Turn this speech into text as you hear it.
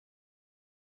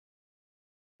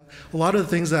a lot of the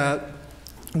things that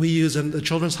we use in the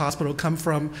Children's Hospital come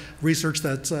from research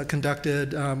that's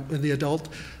conducted in the adult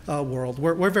world.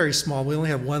 We're very small. We only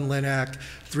have one LINAC,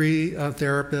 3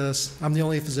 therapists. I'm the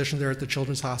only physician there at the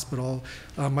Children's Hospital.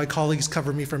 My colleagues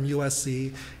cover me from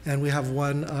USC, and we have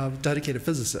one dedicated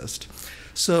physicist.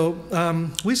 So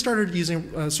we started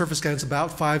using surface guidance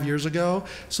about 5 years ago.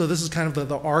 So this is kind of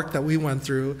the arc that we went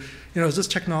through. Is this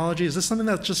technology, is this something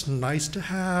that's just nice to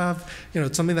have?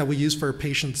 It's something that we use for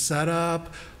patient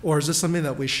setup, or is this something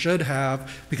that we should have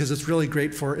because it's really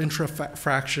great for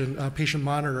intra-fraction patient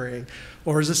monitoring?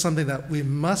 Or is this something that we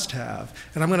must have?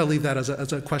 And I'm going to leave that as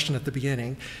a question at the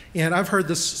beginning. And I've heard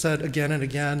this said again and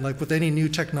again, like with any new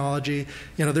technology,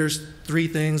 there's 3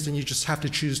 things and you just have to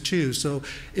choose 2. So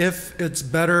if it's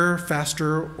better,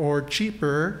 faster, or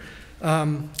cheaper, 2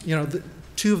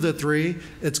 of the 3,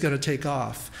 it's going to take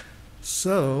off.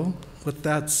 So with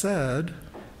that said,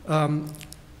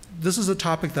 this is a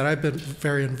topic that I've been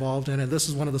very involved in, and this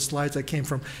is one of the slides that came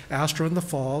from ASTRO in the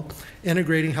fall,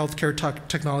 integrating healthcare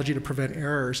technology to prevent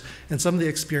errors, and some of the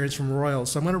experience from Royal.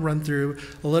 So I'm going to run through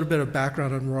a little bit of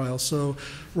background on Royal. So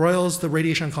Royal is the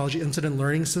Radiation Oncology Incident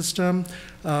Learning System.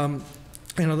 A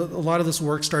lot of this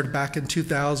work started back in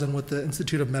 2000 with the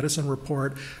Institute of Medicine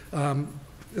report,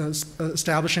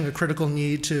 establishing a critical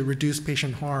need to reduce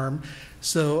patient harm.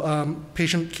 So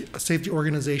patient safety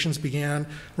organizations began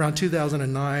around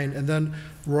 2009, and then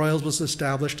Royals was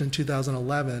established in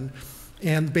 2011.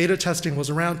 And beta testing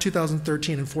was around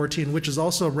 2013 and 14, which is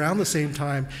also around the same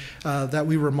time that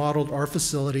we remodeled our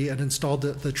facility and installed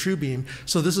the TrueBeam.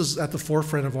 So this is at the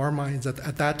forefront of our minds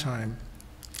at that time.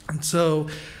 And so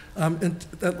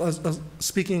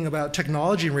speaking about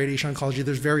technology in radiation oncology,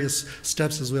 there's various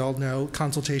steps, as we all know: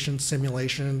 consultation,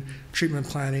 simulation, treatment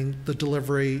planning, the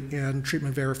delivery, and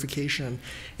treatment verification.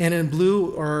 And in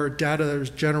blue are data that is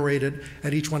generated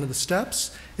at each one of the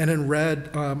steps, and in red,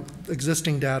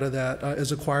 existing data that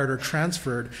is acquired or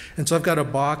transferred. And so I've got a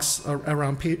box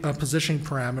around positioning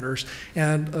parameters,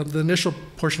 and the initial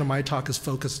portion of my talk is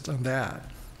focused on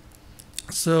that.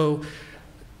 So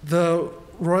the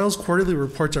Royal's quarterly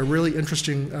reports are really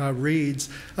interesting reads,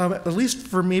 at least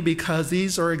for me, because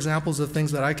these are examples of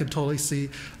things that I could totally see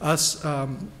us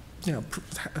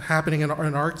happening in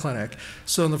our clinic.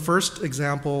 So in the first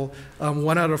example,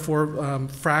 1 out of 4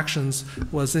 fractions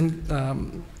was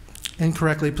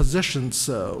incorrectly positioned.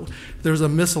 So there's a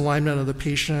misalignment of the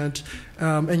patient.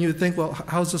 And you would think, well,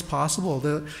 how is this possible?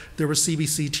 There was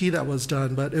CBCT that was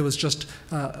done, but it was just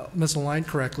misaligned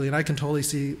correctly. And I can totally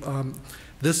see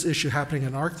this issue happening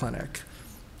in our clinic.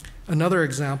 Another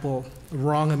example,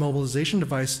 wrong immobilization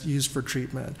device used for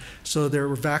treatment. So there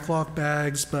were VAC-lock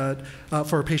bags for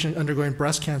a patient undergoing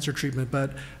breast cancer treatment,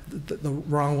 but the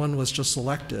wrong one was just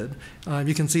selected.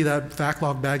 You can see that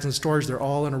VAC-lock bags in storage, they're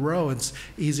all in a row. It's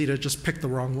easy to just pick the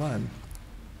wrong one.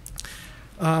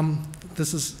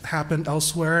 This has happened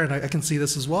elsewhere, and I can see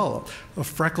this as well. A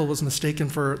freckle was mistaken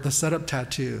for the setup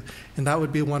tattoo, and that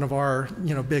would be one of our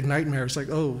big nightmares. Like,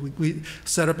 oh, we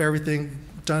set up everything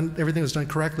was done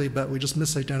correctly, but we just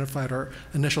misidentified our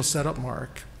initial setup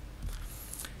mark.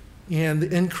 And the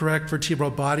incorrect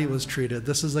vertebral body was treated.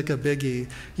 This is like a biggie.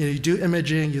 You do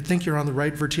imaging, you think you're on the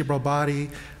right vertebral body,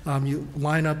 you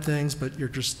line up things, but you're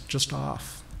just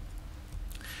off.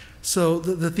 So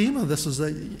the theme of this is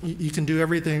that you can do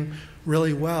everything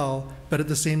really well, but at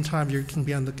the same time you can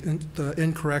be on the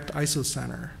incorrect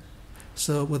isocenter.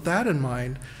 So with that in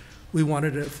mind, we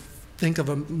wanted to think of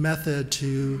a method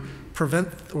to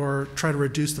prevent or try to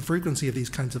reduce the frequency of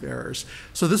these kinds of errors.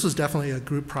 So this was definitely a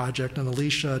group project, and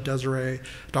Alicia, Desiree,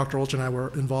 Dr. Olch, and I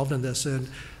were involved in this, and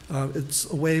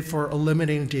it's a way for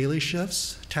eliminating daily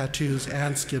shifts, tattoos,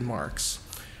 and skin marks.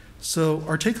 So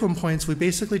our take-home points, we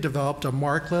basically developed a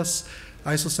markless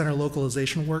isocenter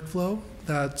localization workflow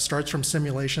that starts from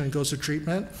simulation and goes to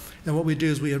treatment. And what we do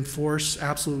is we enforce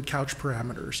absolute couch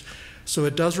parameters. So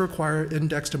it does require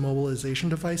indexed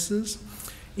immobilization devices.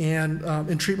 And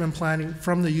in treatment planning,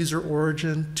 from the user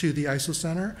origin to the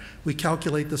isocenter, we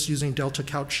calculate this using delta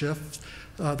couch shifts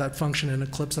that function in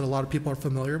Eclipse that a lot of people are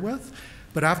familiar with.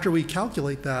 But after we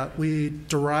calculate that, we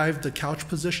derive the couch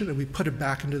position and we put it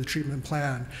back into the treatment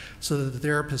plan so that the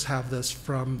therapists have this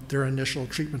from their initial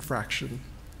treatment fraction.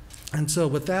 And so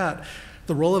with that,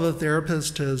 the role of a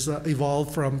therapist has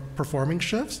evolved from performing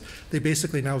shifts. They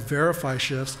basically now verify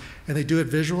shifts, and they do it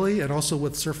visually and also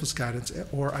with surface guidance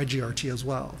or IGRT as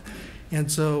well. And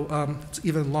so it's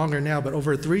even longer now, but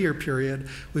over a 3-year period,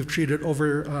 we've treated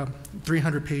over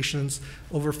 300 patients,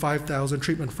 over 5,000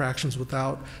 treatment fractions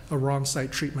without a wrong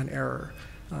site treatment error.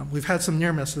 We've had some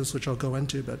near misses, which I'll go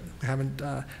into, but we haven't,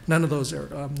 none of those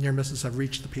near misses have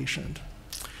reached the patient.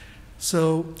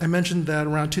 So I mentioned that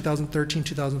around 2013,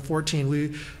 2014,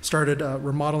 we started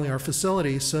remodeling our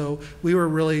facility. So we were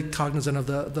really cognizant of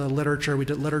the literature. We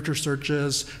did literature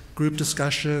searches, group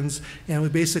discussions, and we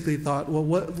basically thought, well,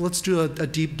 let's do a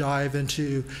deep dive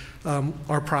into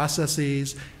our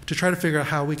processes to try to figure out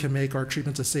how we can make our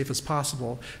treatments as safe as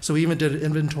possible. So we even did an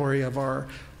inventory of our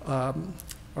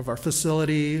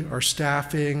facility, our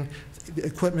staffing, the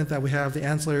equipment that we have, the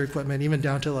ancillary equipment, even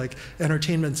down to like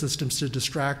entertainment systems to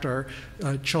distract our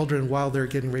children while they're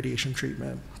getting radiation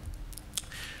treatment.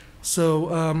 So,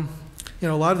 you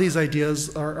know, a lot of these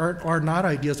ideas are not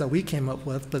ideas that we came up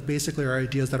with, but basically are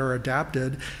ideas that are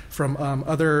adapted from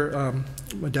other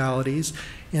modalities.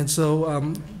 And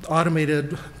so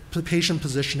automated patient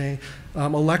positioning,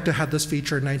 Elekta had this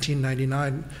feature in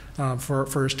 1999 for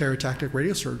stereotactic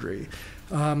radiosurgery.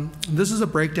 This is a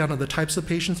breakdown of the types of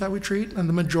patients that we treat, and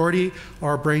the majority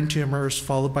are brain tumors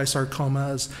followed by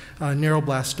sarcomas,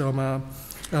 neuroblastoma,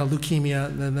 leukemia,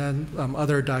 and then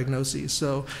other diagnoses.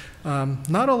 So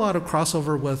not a lot of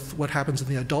crossover with what happens in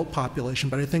the adult population,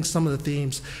 but I think some of the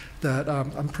themes that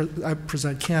I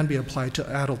present can be applied to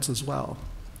adults as well.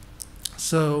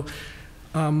 So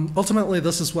ultimately,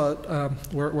 this is what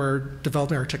we're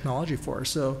developing our technology for.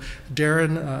 So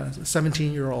Darren,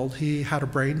 17-year-old, he had a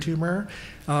brain tumor,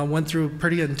 went through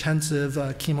pretty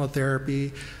intensive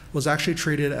chemotherapy, was actually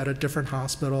treated at a different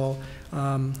hospital,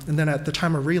 and then at the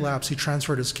time of relapse, he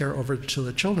transferred his care over to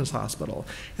the Children's Hospital.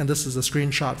 And this is a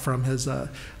screenshot from his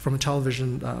from a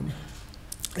television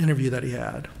interview that he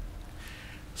had.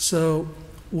 So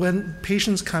when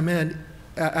patients come in,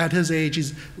 at his age,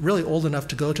 he's really old enough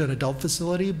to go to an adult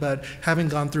facility, but having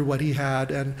gone through what he had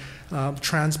and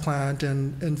transplant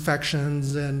and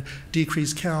infections and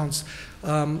decreased counts,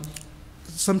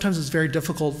 sometimes it's very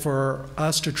difficult for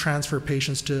us to transfer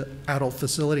patients to adult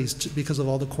facilities because of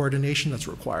all the coordination that's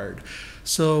required.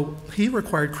 So he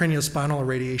required craniospinal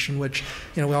irradiation, which,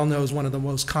 you know, we all know is one of the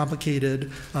most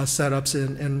complicated setups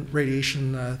in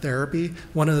radiation therapy.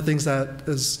 One of the things that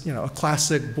is, you know, a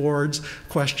classic boards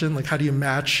question, like how do you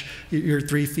match your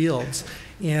three fields?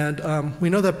 And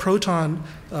we know that proton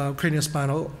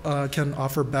craniospinal can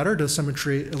offer better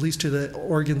dosimetry, at least to the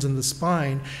organs in the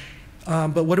spine.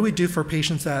 But what do we do for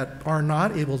patients that are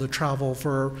not able to travel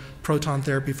for proton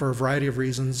therapy for a variety of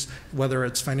reasons, whether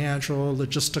it's financial,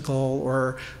 logistical,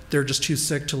 or they're just too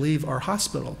sick to leave our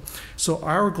hospital? So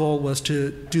our goal was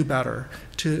to do better,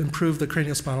 to improve the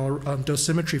craniospinal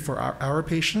dosimetry for our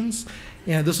patients.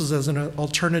 And this was as an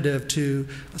alternative to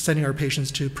sending our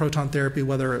patients to proton therapy,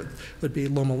 whether it would be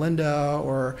Loma Linda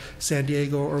or San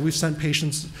Diego, or we've sent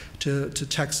patients to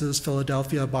Texas,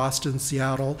 Philadelphia, Boston,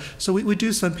 Seattle. So we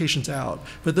do send patients out,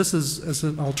 but this is as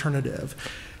an alternative.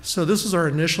 So this is our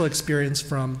initial experience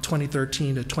from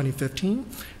 2013 to 2015,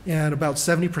 and about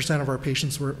 70% of our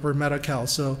patients were Medi-Cal,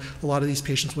 so a lot of these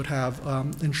patients would have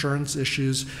insurance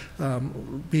issues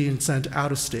being sent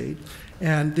out of state.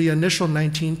 And the initial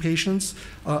 19 patients,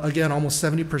 again, almost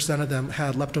 70% of them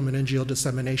had leptomeningeal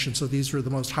dissemination, so these were the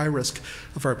most high risk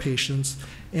of our patients.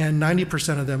 And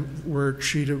 90% of them were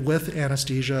treated with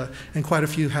anesthesia, and quite a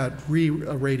few had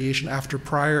re-radiation after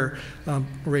prior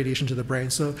radiation to the brain.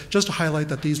 So just to highlight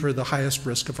that these were the highest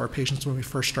risk of our patients when we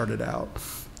first started out.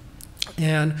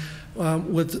 And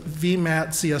with VMAT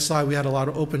CSI, we had a lot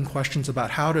of open questions about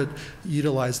how to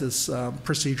utilize this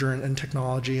procedure and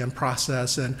technology and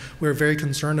process, and we were very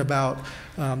concerned about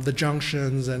the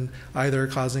junctions and either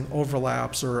causing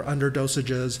overlaps or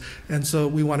underdosages, and so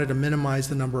we wanted to minimize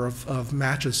the number of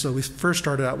matches. So we first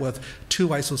started out with 2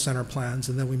 isocenter plans,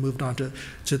 and then we moved on to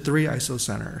 3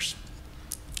 isocenters.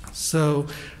 So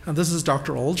this is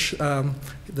Dr. Olsch.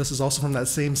 This is also from that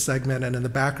same segment, and in the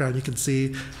background you can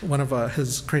see one of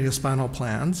his craniospinal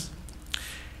plans.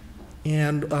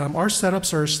 And our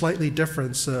setups are slightly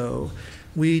different, so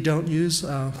we don't use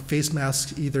face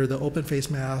masks, either the open face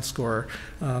mask or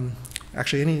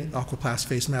actually any Aquaplast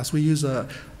face mask. We use a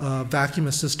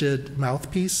vacuum-assisted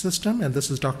mouthpiece system, and this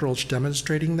is Dr. Olsch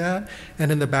demonstrating that.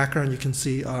 And in the background you can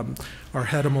see our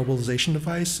head immobilization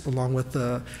device along with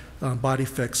the body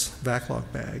fix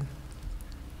backlog bag.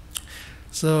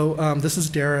 So this is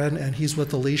Darren, and he's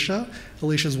with Alicia.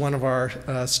 Alicia is one of our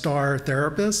star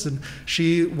therapists, and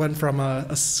she went from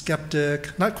a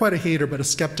skeptic, not quite a hater, but a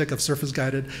skeptic of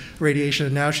surface-guided radiation,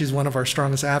 and now she's one of our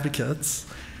strongest advocates.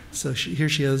 So here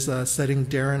she is setting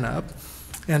Darren up.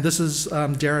 And this is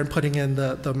Darren putting in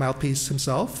the mouthpiece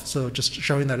himself, so just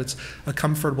showing that it's a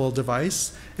comfortable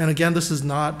device. And again, this is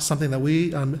not something that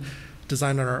we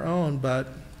designed on our own, but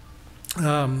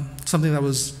something that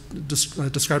was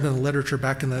described in the literature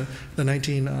back in the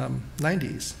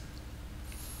 1990s.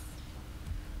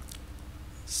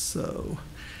 So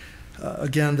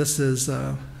Again, this is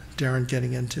Darren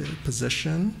getting into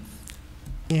position.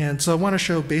 And so I want to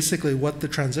show basically what the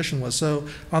transition was. So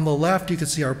on the left, you can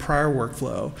see our prior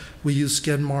workflow. We used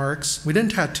skin marks. We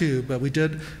didn't tattoo, but we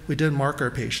did mark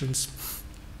our patients.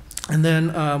 And then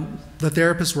the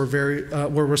therapists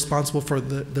were responsible for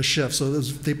the shift. So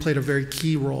they played a very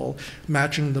key role,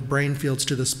 matching the brain fields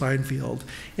to the spine field.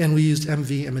 And we used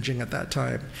MV imaging at that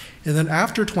time. And then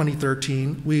after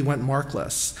 2013, we went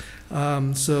markless.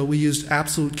 So we used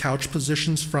absolute couch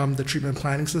positions from the treatment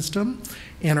planning system,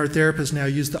 and our therapists now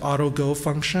use the auto go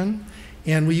function,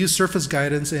 and we use surface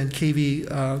guidance and KV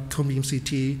cone beam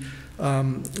CT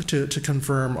to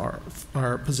confirm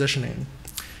our positioning.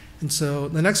 And so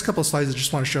the next couple of slides, I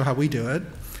just want to show how we do it.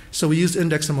 So we used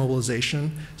index immobilization.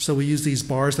 So we use these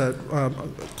bars that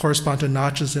correspond to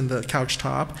notches in the couch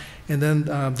top. And then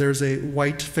there's a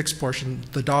white fixed portion,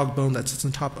 the dog bone that sits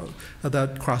on top of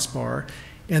that crossbar.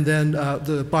 And then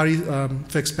the body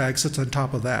fixed bag sits on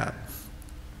top of that.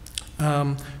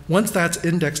 Once that's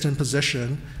indexed in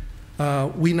position,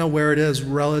 we know where it is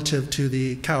relative to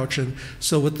the couch. And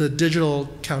so with the digital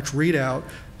couch readout,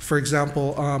 for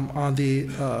example, on the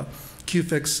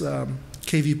QFix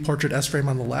KV portrait S-frame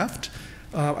on the left,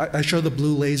 I show the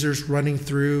blue lasers running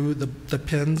through the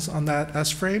pins on that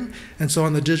S-frame. And so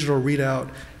on the digital readout,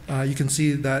 you can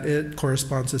see that it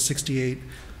corresponds to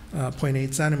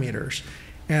 68.8 centimeters.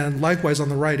 And likewise on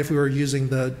the right, if we were using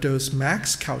the dose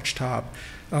max couch top,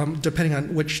 depending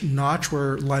on which notch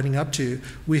we're lining up to,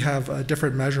 we have a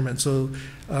different measurement. So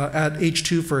at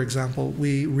H2, for example,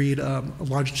 we read a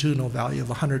longitudinal value of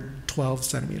 112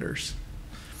 centimeters.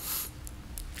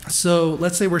 So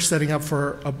let's say we're setting up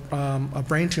for a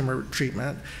brain tumor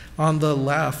treatment. On the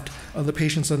left, the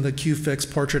patient's on the QFix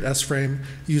portrait S-frame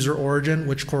user origin,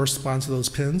 which corresponds to those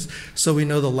pins. So we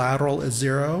know the lateral is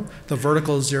 0, the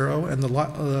vertical is 0, and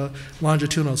the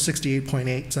longitudinal is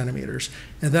 68.8 centimeters.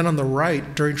 And then on the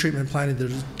right, during treatment planning, the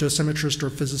dosimetrist or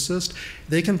physicist,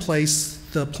 they can place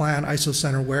the plan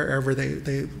isocenter wherever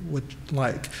they would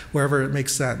like, wherever it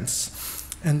makes sense.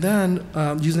 And then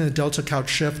using the delta couch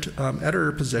shift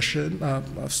editor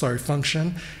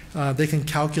function, they can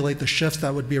calculate the shifts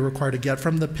that would be required to get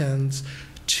from the pins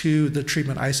to the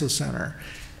treatment isocenter.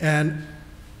 And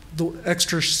the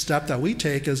extra step that we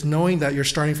take is knowing that you're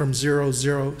starting from 0,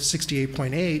 0,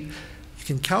 68.8, you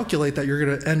can calculate that you're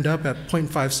going to end up at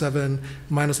 0.57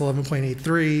 minus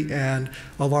 11.83 and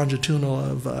a longitudinal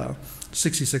of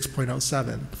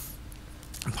 66.07.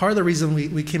 Part of the reason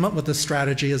we came up with this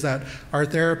strategy is that our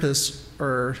therapists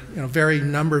are very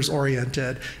numbers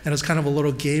oriented, and it's kind of a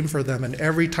little game for them. And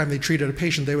every time they treated a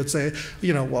patient, they would say,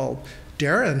 well,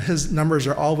 Darren, his numbers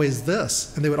are always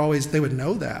this, and they would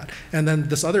know that. And then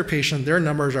this other patient, their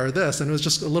numbers are this, and it was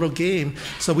just a little game.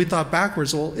 So we thought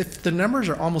backwards, well, if the numbers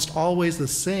are almost always the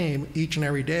same each and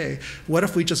every day, what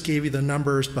if we just gave you the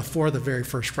numbers before the very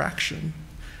first fraction?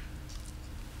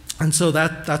 And so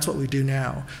that's what we do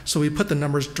now. So we put the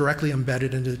numbers directly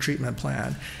embedded into the treatment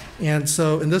plan. And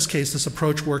so in this case, this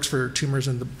approach works for tumors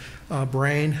in the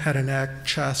brain, head and neck,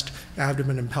 chest,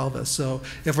 abdomen, and pelvis. So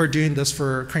if we're doing this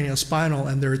for craniospinal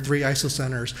and there are 3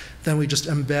 isocenters, then we just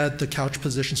embed the couch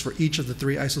positions for each of the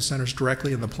 3 isocenters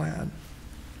directly in the plan.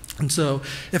 And so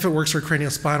if it works for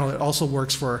craniospinal, it also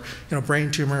works for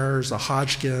brain tumors, a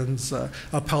Hodgkin's, a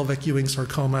pelvic Ewing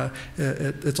sarcoma.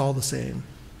 It's all the same.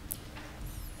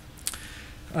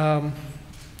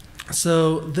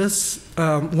 So this,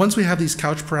 once we have these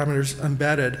couch parameters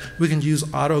embedded, we can use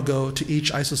AutoGo to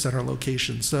each isocenter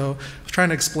location. So I was trying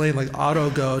to explain like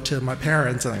AutoGo to my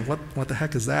parents, and like, what the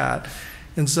heck is that?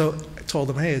 And so I told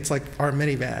them, hey, it's like our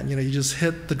minivan. You just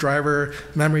hit the driver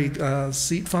memory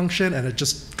seat function, and it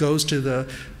just goes to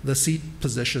the seat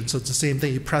position. So it's the same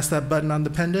thing. You press that button on the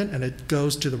pendant, and it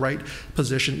goes to the right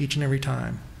position each and every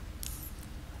time.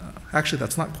 Actually,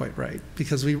 that's not quite right,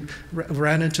 because we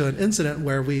ran into an incident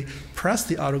where we pressed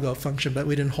the AutoGo function, but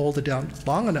we didn't hold it down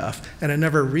long enough, and it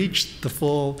never reached the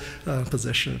full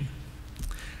position.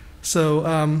 So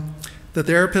the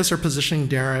therapists are positioning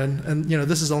Darren, and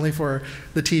this is only for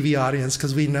the TV audience,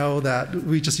 because we know that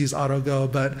we just use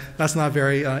AutoGo, but that's not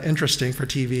very interesting for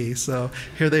TV. So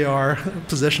here they are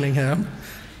positioning him.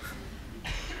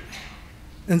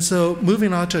 And so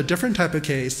moving on to a different type of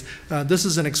case, this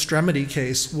is an extremity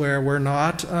case where we're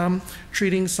not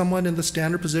treating someone in the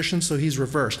standard position, so he's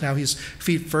reversed. Now he's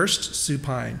feet first,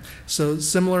 supine. So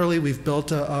similarly, we've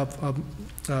built a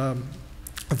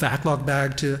backlog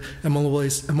bag to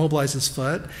immobilize his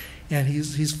foot, and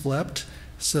he's flipped.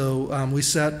 So we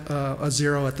set a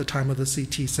 0 at the time of the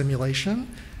CT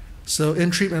simulation. So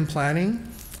in treatment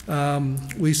planning,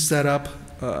 we set up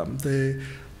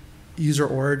user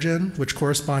origin, which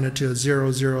corresponded to a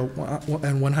 0, 0,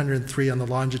 and 103 on the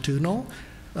longitudinal.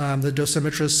 The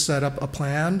dosimetrist set up a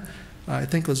plan, I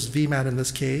think it was VMAT in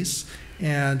this case,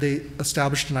 and they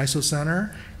established an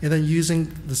isocenter, and then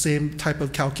using the same type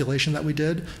of calculation that we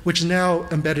did, which is now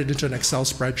embedded into an Excel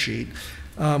spreadsheet,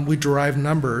 we derived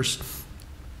numbers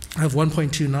of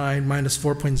 1.29 minus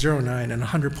 4.09 and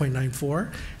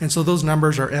 100.94. And so those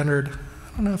numbers are entered,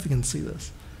 I don't know if you can see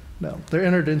this. No, they're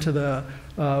entered into the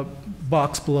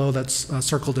box below that's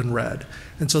circled in red.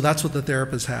 And so that's what the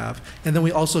therapists have. And then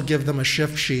we also give them a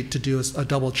shift sheet to do a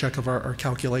double check of our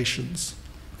calculations.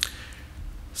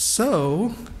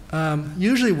 So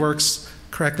usually works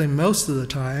correctly most of the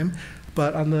time,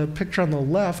 but on the picture on the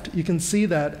left, you can see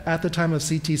that at the time of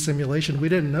CT simulation, we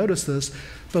didn't notice this,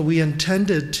 but we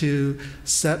intended to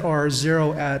set our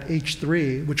 0 at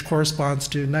H3, which corresponds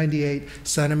to 98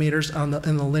 centimeters in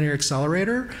the linear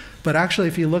accelerator. But actually,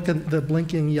 if you look at the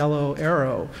blinking yellow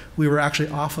arrow, we were actually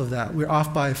off of that. We were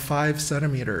off by 5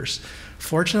 centimeters.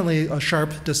 Fortunately, a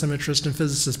sharp dosimetrist and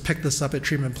physicist picked this up at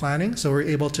treatment planning, so we're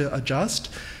able to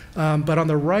adjust. But on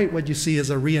the right, what you see is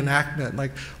a reenactment.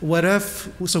 Like, what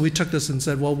if, so we took this and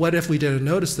said, well, what if we didn't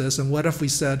notice this? And what if we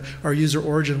said our user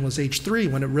origin was H3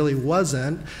 when it really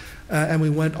wasn't? And we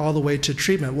went all the way to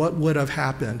treatment. What would have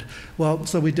happened? Well,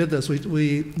 so we did this.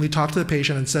 We talked to the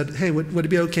patient and said, hey, would it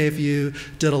be okay if you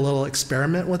did a little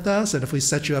experiment with us? And if we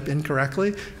set you up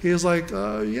incorrectly? He was like,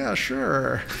 yeah,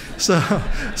 sure.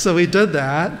 So we did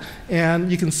that. And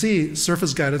you can see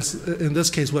surface guidance, in this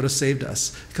case, would have saved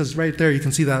us. Because right there, you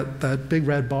can see that big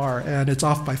red bar, and it's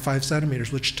off by 5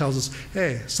 centimeters, which tells us,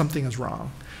 hey, something is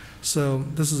wrong. So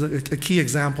this is a key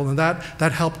example. And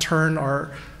that helped turn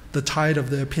the tide of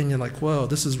the opinion, like, whoa,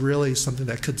 this is really something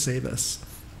that could save us.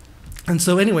 And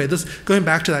so anyway, going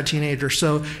back to that teenager,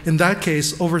 so in that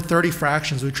case, over 30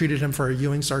 fractions, we treated him for a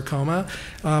Ewing sarcoma.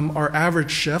 Our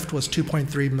average shift was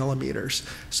 2.3 millimeters.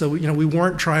 So we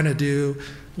weren't trying to do,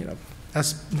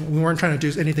 we weren't trying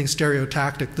to do anything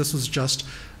stereotactic. This was just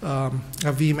a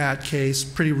VMAT case,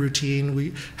 pretty routine.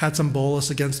 We had some bolus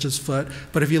against his foot,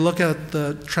 but if you look at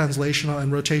the translational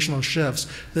and rotational shifts,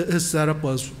 his setup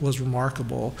was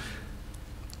remarkable.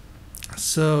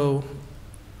 So,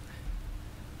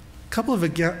 a couple of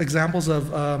examples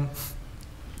of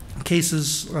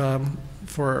cases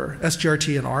for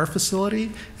SGRT in our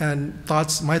facility, and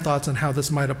my thoughts on how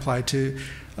this might apply to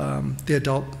the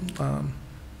adult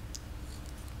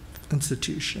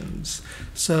institutions.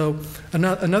 So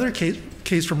another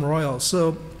case from Royal.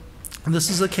 So this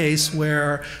is a case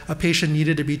where a patient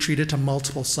needed to be treated to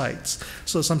multiple sites.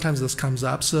 So sometimes this comes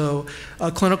up. So a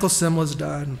clinical sim was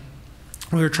done.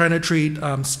 We were trying to treat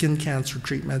skin cancer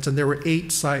treatments, and there were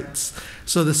 8 sites.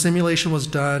 So the simulation was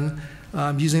done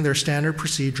using their standard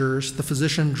procedures. The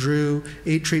physician drew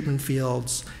 8 treatment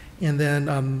fields, and then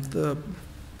the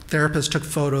therapist took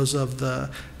photos of the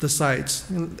sites.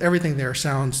 And everything there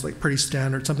sounds like pretty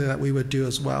standard, something that we would do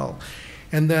as well.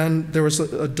 And then there was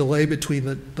a delay between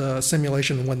the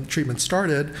simulation and when the treatment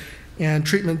started, and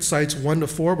treatment sites 1 to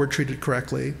 4 were treated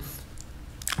correctly.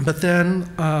 But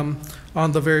then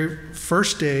on the very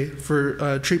first day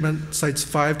for treatment sites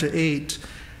 5 to 8,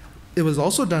 it was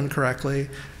also done correctly,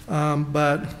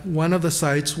 but one of the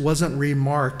sites wasn't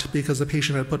remarked because the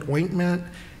patient had put ointment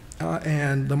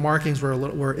and the markings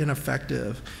were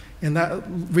ineffective.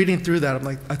 And reading through that,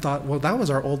 I thought, well, that was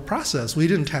our old process. We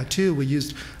didn't tattoo, we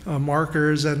used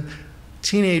markers, and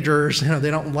teenagers,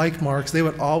 they don't like marks. They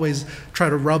would always try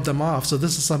to rub them off. So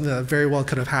this is something that very well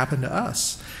could have happened to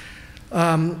us.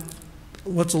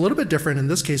 What's a little bit different in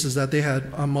this case is that they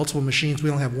had multiple machines.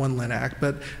 We only have 1 Linac,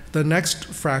 but the next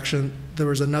fraction, there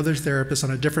was another therapist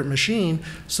on a different machine,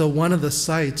 so one of the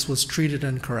sites was treated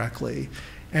incorrectly.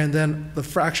 And then the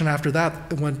fraction after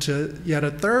that went to yet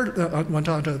went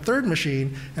on to a third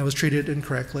machine and was treated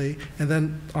incorrectly. And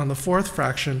then on the 4th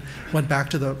fraction, went back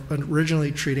to the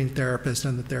originally treating therapist,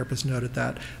 and the therapist noted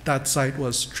that that site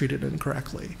was treated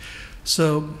incorrectly.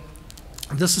 So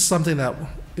this is something that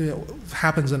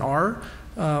happens in our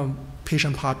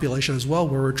patient population as well,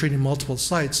 where we're treating multiple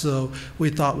sites. So we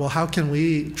thought, well, how can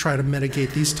we try to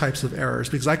mitigate these types of errors?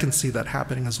 Because I can see that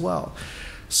happening as well.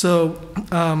 So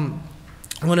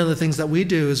one of the things that we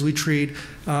do is we treat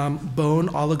bone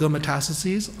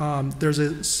oligometastases. There's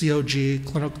a COG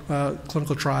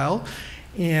clinical trial,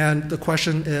 and the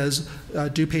question is,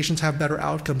 do patients have better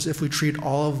outcomes if we treat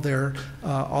all of their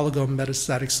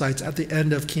oligometastatic sites at the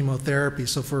end of chemotherapy,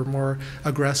 so for more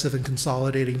aggressive and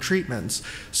consolidating treatments.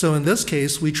 So in this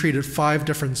case, we treated 5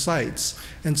 different sites.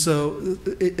 And so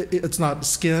it's not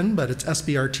skin, but it's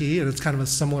SBRT, and it's kind of a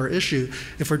similar issue.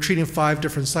 If we're treating 5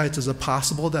 different sites, is it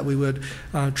possible that we would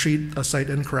treat a site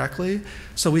incorrectly?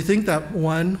 So we think that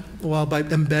by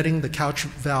embedding the couch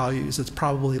values, it's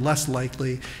probably less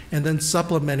likely, and then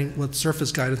supplementing with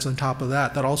surface guidance on top of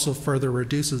that, that also further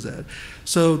reduces it.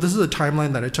 So this is a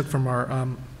timeline that I took from our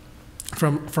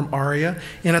from ARIA,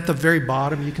 and at the very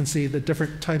bottom you can see the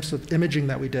different types of imaging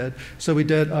that we did. So we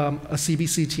did a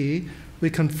CBCT, we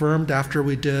confirmed after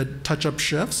we did touch-up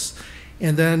shifts,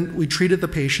 and then we treated the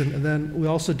patient, and then we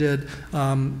also did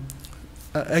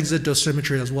exit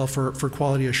dosimetry as well for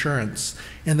quality assurance.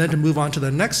 And then to move on to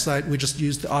the next site, we just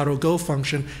used the auto go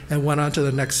function and went on to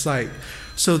the next site.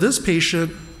 So this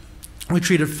patient, we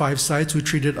treated 5 sites. We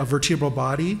treated a vertebral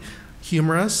body,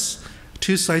 humerus,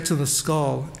 2 sites in the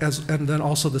skull, and then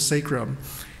also the sacrum.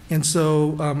 And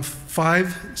so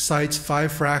 5 sites,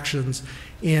 5 fractions,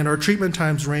 and our treatment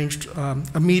times ranged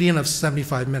a median of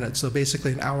 75 minutes, so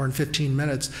basically 1 hour and 15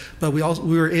 minutes, but we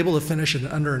were able to finish in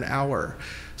under 1 hour.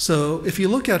 So if you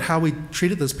look at how we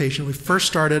treated this patient, we first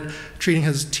started treating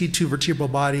his T2 vertebral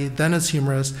body, then his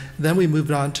humerus, then we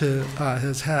moved on to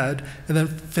his head, and then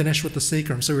finished with the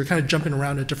sacrum. So we were kind of jumping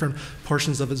around at different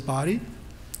portions of his body.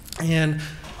 And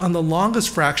on the longest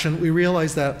fraction, we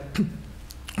realized that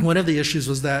one of the issues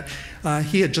was that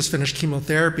he had just finished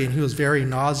chemotherapy and he was very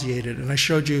nauseated. And I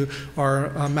showed you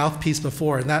our mouthpiece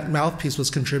before, and that mouthpiece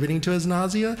was contributing to his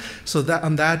nausea. So that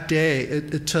on that day,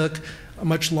 it took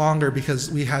much longer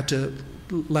because we had to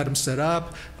let him sit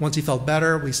up. Once he felt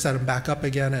better, we set him back up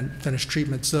again and finished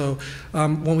treatment. So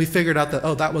when we figured out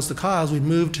that, that was the cause, we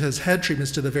moved his head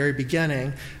treatments to the very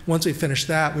beginning. Once we finished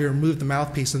that, we removed the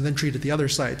mouthpiece and then treated the other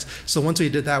sites. So once we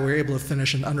did that, we were able to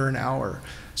finish in under 1 hour.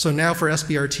 So now for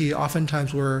SBRT,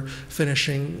 oftentimes we're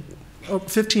finishing,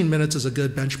 15 minutes is a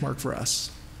good benchmark for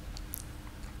us.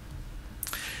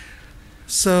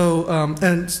 So,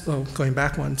 going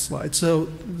back 1 slide. So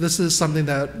this is something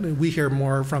that we hear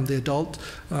more from the adult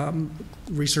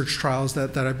research trials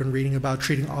that I've been reading about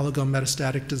treating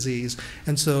oligometastatic disease.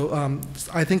 And so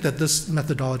I think that this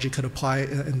methodology could apply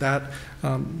in that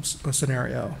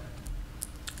scenario.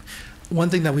 One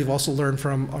thing that we've also learned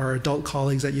from our adult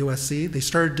colleagues at USC, they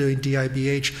started doing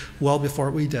DIBH well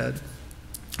before we did.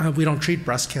 We don't treat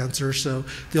breast cancer, so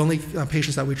the only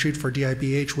patients that we treat for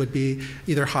DIBH would be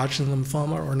either Hodgkin's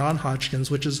lymphoma or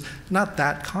non-Hodgkin's, which is not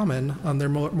that common. They're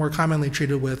more commonly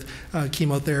treated with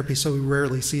chemotherapy, so we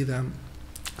rarely see them.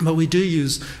 But we do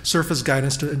use surface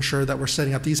guidance to ensure that we're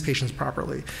setting up these patients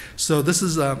properly. So this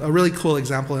is a really cool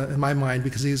example in my mind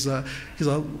because he's a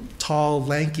tall,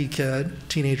 lanky kid,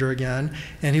 teenager again,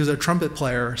 and he was a trumpet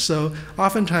player. So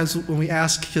oftentimes when we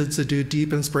ask kids to do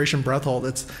deep inspiration breath hold,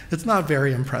 it's not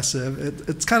very impressive.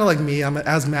 It's kind of like me. I'm an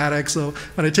asthmatic, so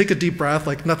when I take a deep breath,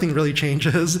 like nothing really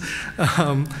changes.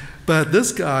 But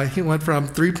this guy, he went from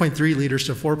 3.3 liters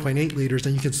to 4.8 liters,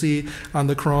 and you can see on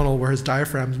the coronal where his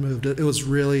diaphragms moved. It was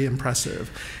really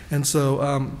impressive. And so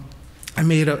I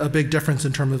made a big difference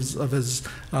in terms of his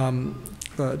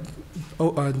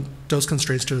dose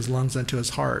constraints to his lungs and to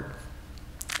his heart.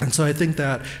 And so I think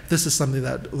that this is something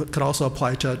that could also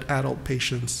apply to adult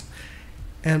patients.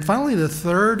 And finally, the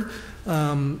third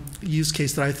use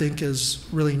case that I think is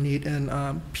really neat in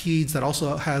PEDS that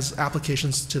also has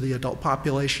applications to the adult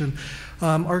population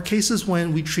are cases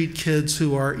when we treat kids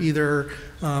who are either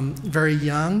very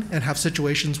young and have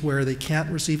situations where they can't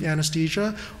receive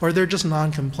anesthesia, or they're just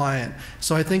non-compliant.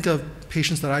 So I think of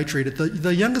patients that I treated.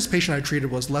 The youngest patient I treated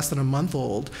was less than a month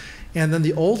old, and then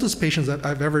the oldest patients that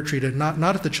I've ever treated, not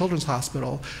at the Children's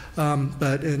Hospital,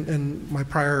 but in my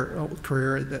prior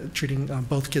career treating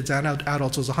both kids and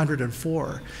adults, was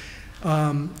 104.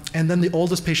 And then the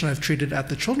oldest patient I've treated at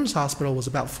the Children's Hospital was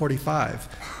about 45,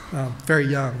 very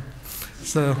young.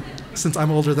 So, since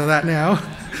I'm older than that now.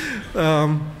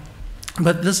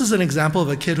 But this is an example of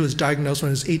a kid who was diagnosed when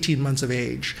he was 18 months of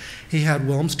age. He had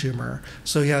Wilms tumor.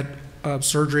 So he had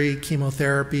surgery,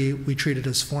 chemotherapy, we treated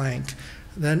his flank.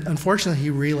 Then, unfortunately, he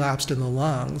relapsed in the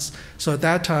lungs. So at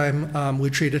that time,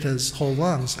 we treated his whole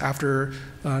lungs after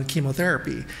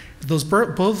chemotherapy.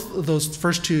 Both of those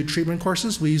first 2 treatment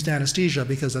courses, we used anesthesia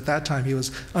because at that time he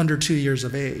was under 2 years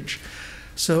of age.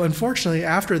 So unfortunately,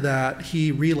 after that,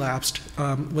 he relapsed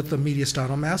with the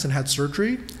mediastinal mass and had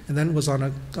surgery, and then was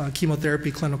on a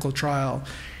chemotherapy clinical trial.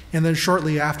 And then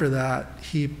shortly after that,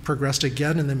 he progressed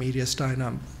again in the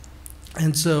mediastinum.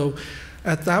 And so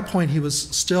at that point, he was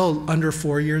still under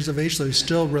 4 years of age, so he's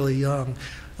still really young.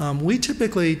 We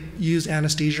typically use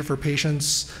anesthesia for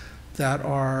patients that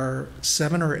are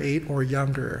 7 or 8 or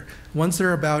younger. Once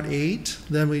they're about 8,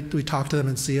 then we talk to them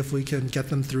and see if we can get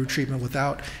them through treatment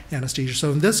without anesthesia.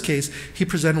 So in this case, he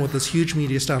presented with this huge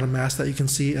mediastinal mass that you can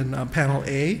see in panel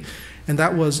A, and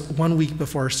that was 1 week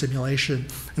before our simulation.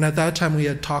 And at that time, we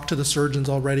had talked to the surgeons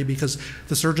already because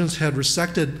the surgeons had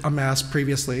resected a mass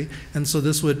previously, and so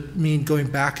this would mean going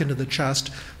back into the chest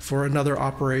for another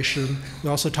operation. We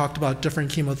also talked about different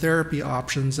chemotherapy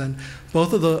options, and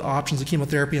both of the options of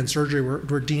chemotherapy and surgery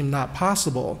were deemed not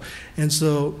possible. And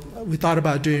so we thought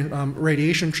about doing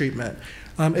radiation treatment.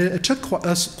 It took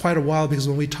us quite a while because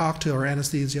when we talked to our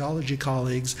anesthesiology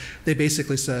colleagues, they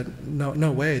basically said,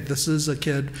 no way, this is a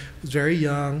kid who's very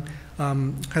young,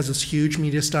 has this huge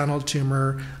mediastinal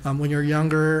tumor. When you're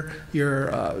younger,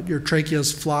 your trachea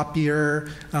is floppier.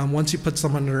 Once you put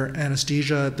someone under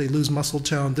anesthesia, they lose muscle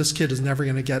tone. This kid is never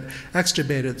going to get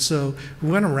extubated. So we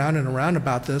went around and around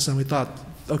about this, and we thought,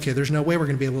 okay, there's no way we're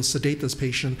going to be able to sedate this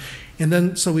patient. And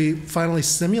then, so we finally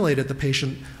simulated the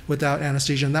patient without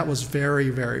anesthesia, and that was very,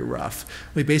 very rough.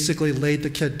 We basically laid the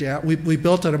kid down. We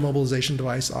built an immobilization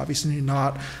device, obviously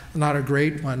not a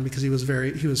great one because he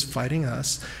was fighting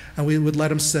us. And we would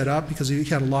let him sit up because he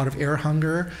had a lot of air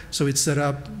hunger. So we'd sit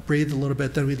up, breathe a little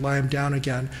bit, then we'd lie him down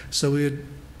again. So we would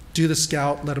do the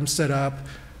scout, let him sit up,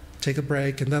 take a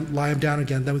break, and then lie him down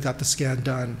again. Then we got the scan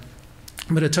done.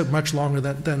 But it took much longer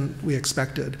than we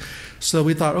expected. So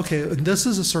we thought, okay, this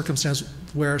is a circumstance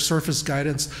where surface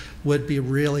guidance would be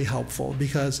really helpful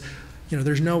because,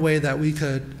 there's no way that we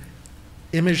could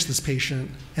image this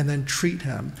patient and then treat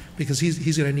him because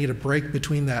he's going to need a break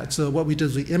between that. So what we did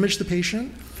is we imaged the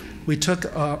patient. We took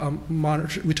a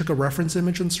reference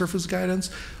image in surface guidance,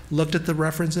 looked at the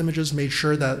reference images, made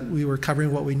sure that we were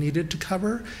covering what we needed to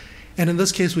cover. And in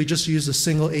this case, we just used a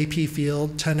single AP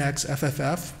field, 10x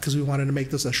FFF, because we wanted to make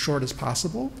this as short as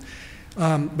possible.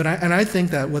 I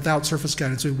think that without surface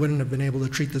guidance, we wouldn't have been able to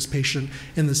treat this patient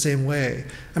in the same way.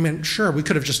 I mean, sure, we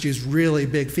could have just used really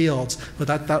big fields, but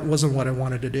that wasn't what I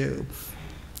wanted to do.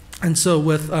 And so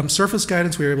with surface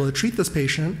guidance, we were able to treat this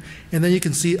patient, and then you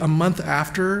can see a month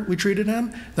after we treated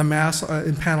him, the mass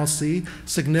in panel C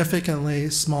significantly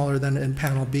smaller than in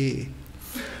panel B.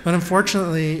 But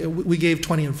unfortunately, we gave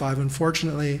 20 and 5.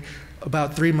 Unfortunately,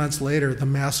 about 3 months later, the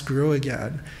mass grew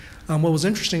again. What was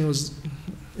interesting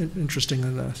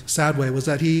in a sad way, was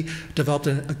that he developed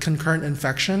a concurrent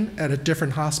infection at a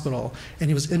different hospital, and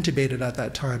he was intubated at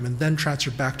that time and then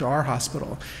transferred back to our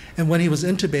hospital. And when he was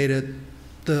intubated,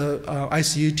 the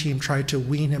ICU team tried to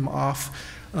wean him off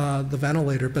the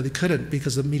ventilator, but they couldn't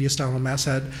because the mediastinal mass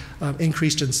had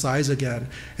increased in size again.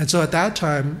 And so at that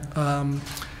time,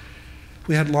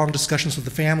 we had long discussions with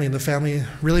the family, and the family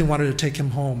really wanted to take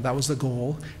him home. That was the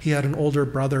goal. He had an older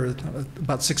brother,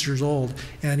 about 6 years old,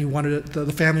 and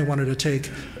the family wanted to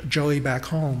take Joey back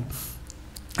home.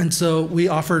 And so we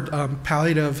offered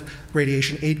palliative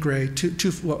radiation, 8 gray,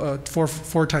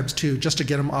 4 times 2, just to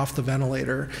get him off the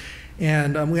ventilator.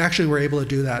 And we actually were able to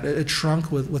do that. It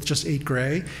shrunk with just 8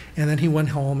 gray, and then he went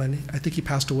home, and I think he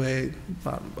passed away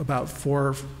about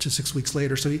 4 to 6 weeks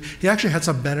later. So he actually had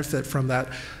some benefit from that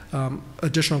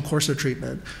additional course of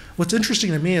treatment. What's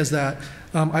interesting to me is that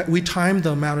we timed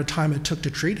the amount of time it took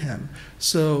to treat him.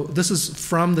 So this is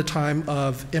from the time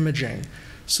of imaging.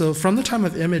 So from the time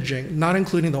of imaging, not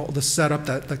including the setup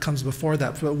that comes before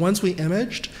that, but once we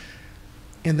imaged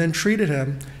and then treated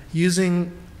him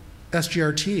using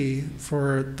SGRT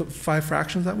for the 5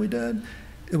 fractions that we did,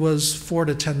 it was 4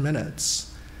 to 10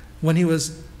 minutes. When he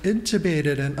was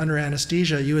intubated and under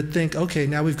anesthesia, you would think, okay,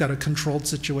 now we've got a controlled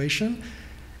situation.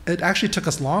 It actually took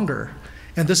us longer.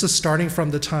 And this is starting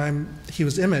from the time he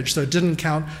was imaged, so it didn't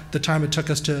count the time it took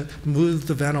us to move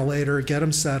the ventilator, get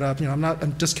him set up.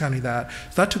 I'm discounting that.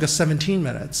 So that took us 17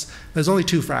 minutes. There's only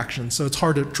 2 fractions, so it's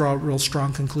hard to draw real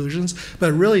strong conclusions,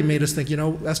 but it really made us think,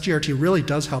 SGRT really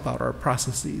does help out our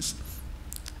processes.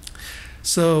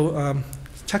 So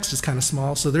text is kind of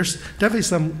small, so there's definitely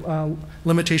some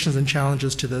limitations and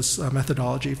challenges to this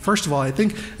methodology. First of all, I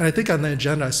think on the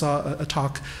agenda I saw a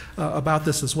talk about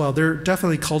this as well. There are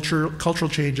definitely cultural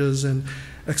changes, and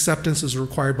acceptance is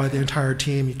required by the entire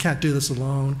team. You can't do this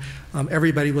alone.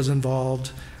 Everybody was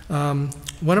involved.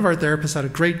 One of our therapists had a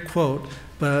great quote,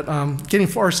 but getting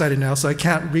farsighted now, so I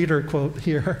can't read her quote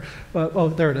here. But, oh,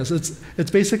 there it is.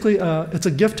 It's basically it's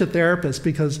a gift to therapists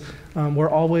because we're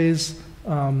always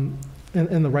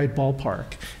in the right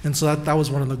ballpark. And so that was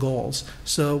one of the goals.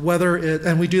 So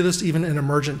and we do this even in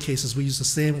emergent cases, we use the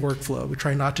same workflow. We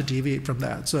try not to deviate from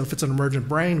that. So if it's an emergent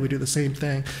brain, we do the same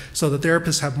thing so the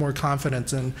therapists have more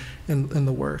confidence in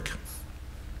the work.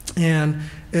 And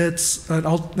it's an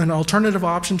alternative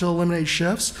option to eliminate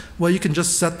shifts. Well, you can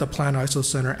just set the planned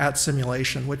isocenter at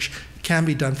simulation, which can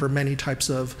be done for many types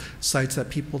of sites that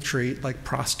people treat, like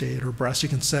prostate or breast. You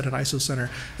can set an isocenter.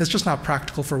 It's just not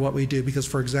practical for what we do because,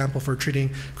 for example, for treating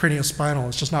craniospinal,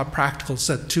 it's just not practical to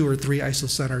set 2 or 3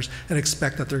 isocenters and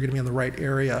expect that they're going to be in the right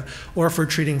area. Or for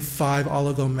treating 5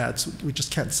 oligomets, we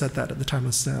just can't set that at the time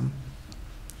of sim.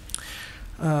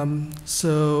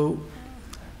 So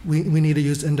we need to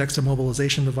use index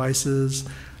immobilization devices.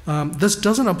 This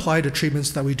doesn't apply to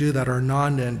treatments that we do that are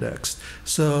non-indexed.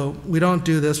 So we don't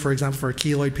do this, for example, for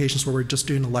keloid patients where we're just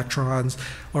doing electrons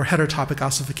or heterotopic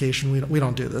ossification. We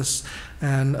don't do this.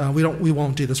 And we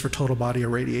won't do this for total body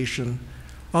irradiation.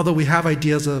 Although we have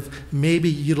ideas of maybe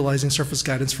utilizing surface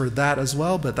guidance for that as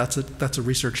well, but that's a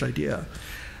research idea.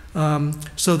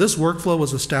 So this workflow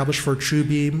was established for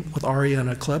TrueBeam with ARIA and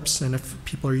Eclipse, and if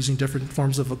people are using different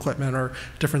forms of equipment or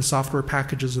different software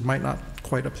packages, it might not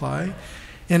quite apply.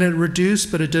 And it reduced,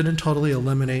 but it didn't totally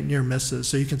eliminate near misses.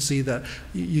 So you can see that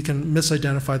you can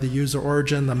misidentify the user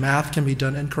origin, the math can be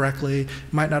done incorrectly,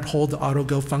 might not hold the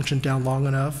auto-go function down long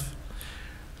enough.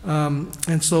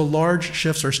 And so large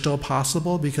shifts are still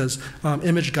possible because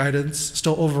image guidance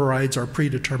still overrides our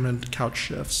predetermined couch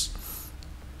shifts.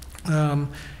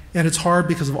 And it's hard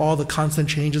because of all the constant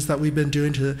changes that we've been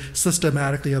doing to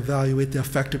systematically evaluate the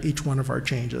effect of each one of our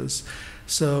changes.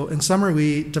 So in summary,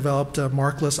 we developed a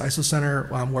markless isocenter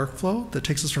workflow that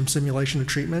takes us from simulation to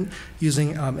treatment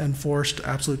using enforced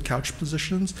absolute couch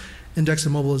positions, index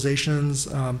immobilizations,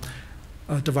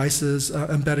 devices,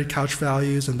 embedded couch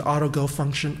values, and the auto-go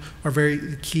function are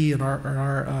very key in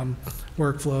our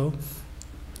workflow.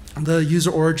 The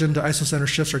user origin to isocenter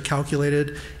shifts are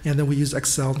calculated, and then we use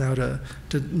Excel now to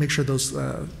make sure those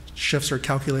shifts are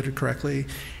calculated correctly.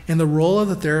 And the role of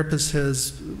the therapist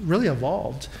has really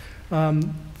evolved.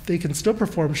 They can still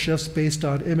perform shifts based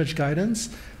on image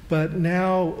guidance, but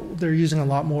now they're using a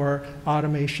lot more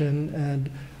automation,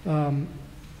 and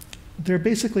they're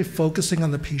basically focusing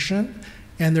on the patient,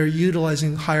 and they're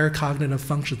utilizing higher cognitive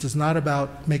functions. It's not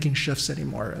about making shifts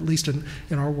anymore, at least in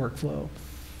our workflow.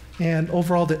 And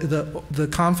overall, the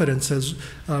confidence has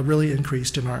really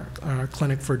increased in our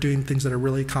clinic for doing things that are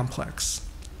really complex.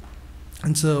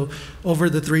 And so over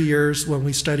the 3 years when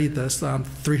we studied this,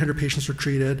 300 patients were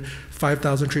treated,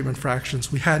 5,000 treatment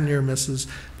fractions. We had near misses,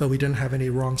 but we didn't have any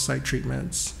wrong site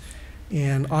treatments.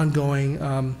 And ongoing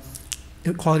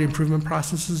quality improvement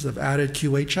processes have added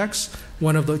QA checks.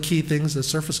 One of the key things is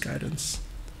surface guidance.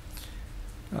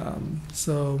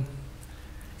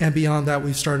 And beyond that,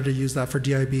 we've started to use that for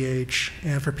DIBH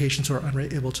and for patients who are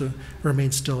unable to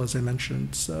remain still, as I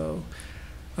mentioned. So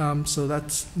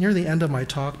that's near the end of my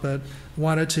talk, but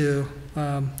wanted to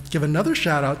give another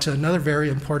shout out to another very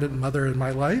important mother in my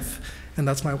life, and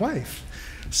that's my wife.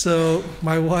 So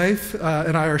my wife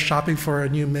and I are shopping for a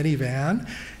new minivan,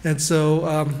 and so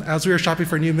as we were shopping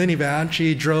for a new minivan,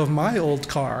 she drove my old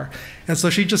car. And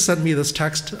so she just sent me this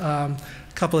text a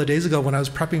couple of days ago when I was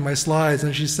prepping my slides,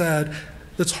 and she said,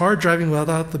 "It's hard driving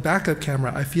without the backup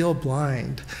camera. I feel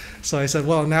blind." So I said,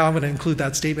 well, now I'm going to include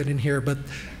that statement in here, but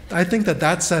I think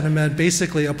that sentiment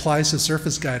basically applies to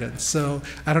surface guidance. So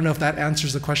I don't know if that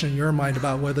answers the question in your mind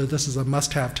about whether this is a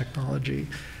must-have technology.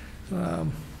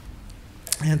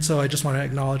 And so I just want to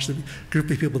acknowledge the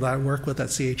group of people that I work with at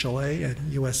CHLA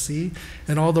and USC,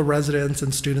 and all the residents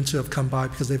and students who have come by,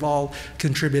 because they've all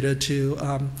contributed to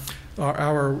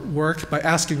our work by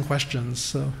asking questions.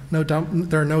 So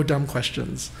there are no dumb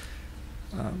questions.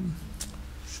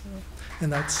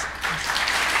 And that's